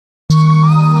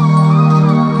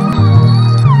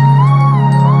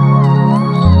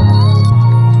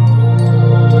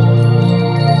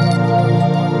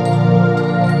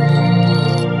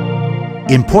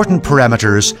Important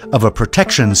parameters of a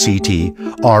protection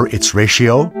CT are its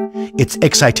ratio, its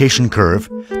excitation curve,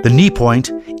 the knee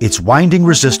point, its winding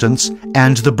resistance,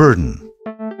 and the burden.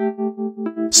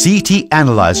 CT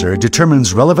Analyzer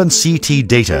determines relevant CT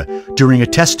data during a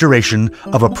test duration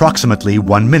of approximately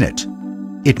 1 minute.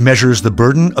 It measures the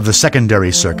burden of the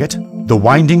secondary circuit, the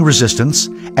winding resistance,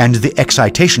 and the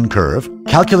excitation curve,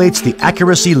 calculates the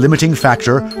accuracy limiting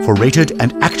factor for rated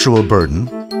and actual burden,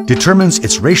 determines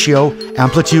its ratio,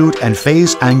 amplitude, and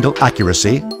phase angle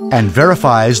accuracy, and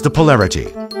verifies the polarity.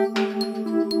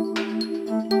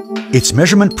 Its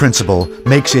measurement principle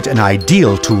makes it an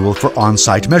ideal tool for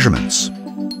on-site measurements.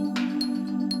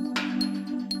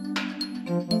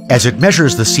 As it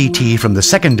measures the CT from the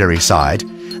secondary side,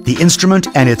 the instrument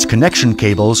and its connection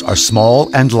cables are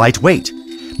small and lightweight,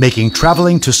 making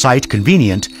traveling to site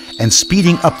convenient and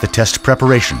speeding up the test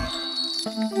preparation.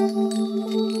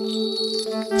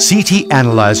 CT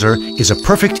Analyzer is a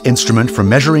perfect instrument for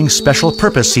measuring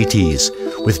special-purpose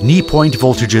CTs with knee point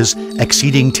voltages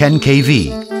exceeding 10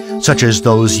 kV, such as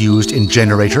those used in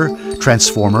generator,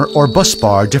 transformer, or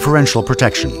busbar differential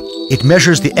protection. It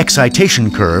measures the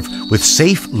excitation curve with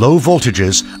safe low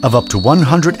voltages of up to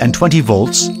 120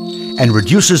 volts and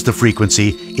reduces the frequency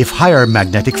if higher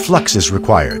magnetic flux is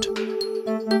required.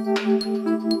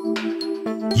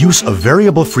 Use of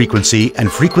variable frequency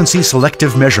and frequency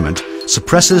selective measurement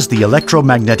suppresses the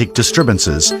electromagnetic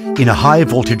disturbances in a high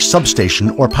voltage substation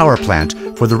or power plant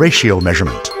for the ratio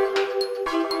measurement.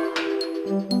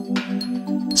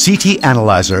 CT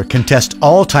Analyzer can test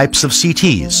all types of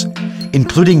CTs,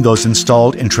 including those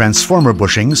installed in transformer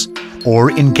bushings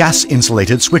or in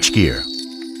gas-insulated switchgear.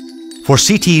 For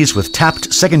CTs with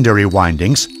tapped secondary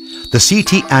windings, the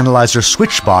CT Analyzer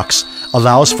switch box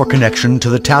allows for connection to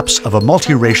the taps of a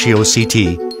multi-ratio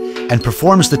CT and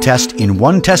performs the test in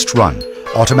one test run,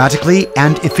 automatically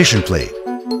and efficiently.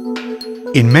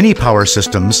 In many power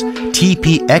systems,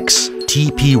 TPX,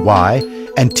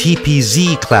 TPY, and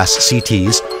TPZ class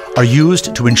CTs are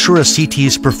used to ensure a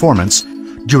CT's performance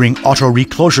during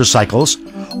auto-reclosure cycles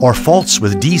or faults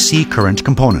with DC current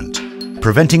component,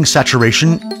 preventing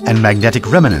saturation and magnetic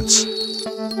remanence.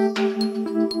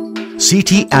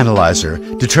 CT Analyzer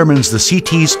determines the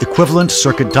CT's equivalent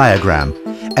circuit diagram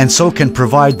and so can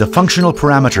provide the functional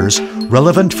parameters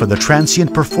relevant for the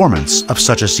transient performance of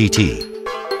such a CT.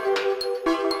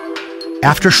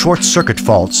 After short-circuit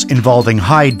faults involving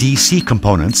high DC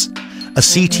components, a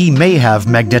CT may have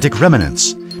magnetic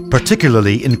remanence,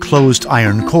 particularly in closed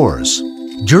iron cores.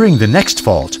 During the next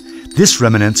fault, this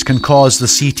remanence can cause the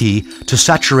CT to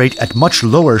saturate at much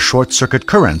lower short-circuit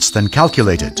currents than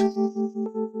calculated.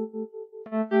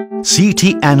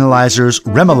 CT Analyzer's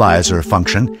Remalizer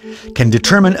function can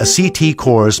determine a CT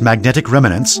core's magnetic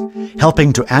remanence,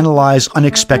 helping to analyze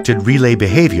unexpected relay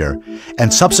behavior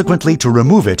and subsequently to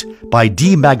remove it by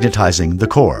demagnetizing the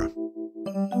core.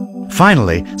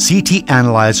 Finally, CT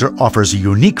Analyzer offers a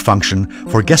unique function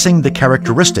for guessing the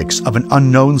characteristics of an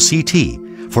unknown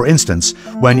CT, for instance,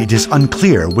 when it is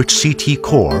unclear which CT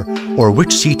core or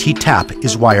which CT tap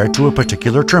is wired to a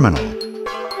particular terminal.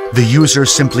 The user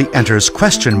simply enters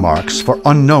question marks for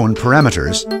unknown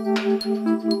parameters,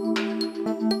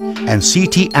 and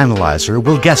CT Analyzer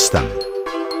will guess them.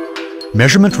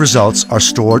 Measurement results are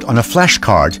stored on a flash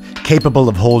card capable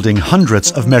of holding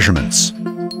hundreds of measurements.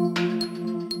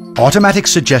 Automatic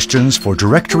suggestions for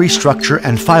directory structure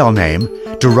and file name,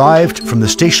 derived from the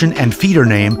station and feeder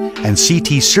name and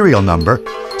CT serial number,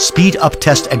 speed up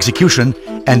test execution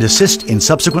and assist in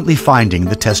subsequently finding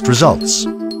the test results.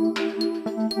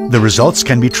 The results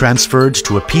can be transferred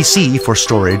to a PC for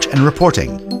storage and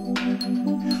reporting.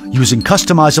 Using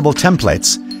customizable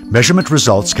templates, measurement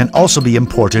results can also be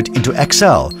imported into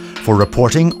Excel for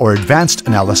reporting or advanced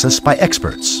analysis by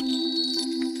experts.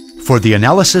 For the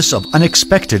analysis of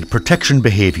unexpected protection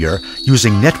behavior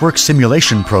using network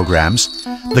simulation programs,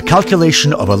 the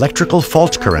calculation of electrical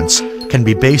fault currents can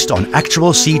be based on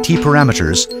actual CT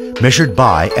parameters measured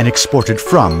by and exported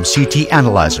from CT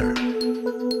Analyzer.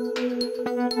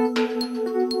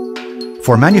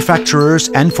 For manufacturers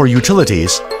and for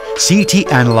utilities,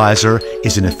 CT Analyzer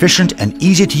is an efficient and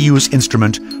easy-to-use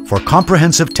instrument for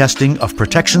comprehensive testing of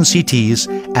protection CTs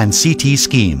and CT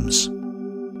schemes.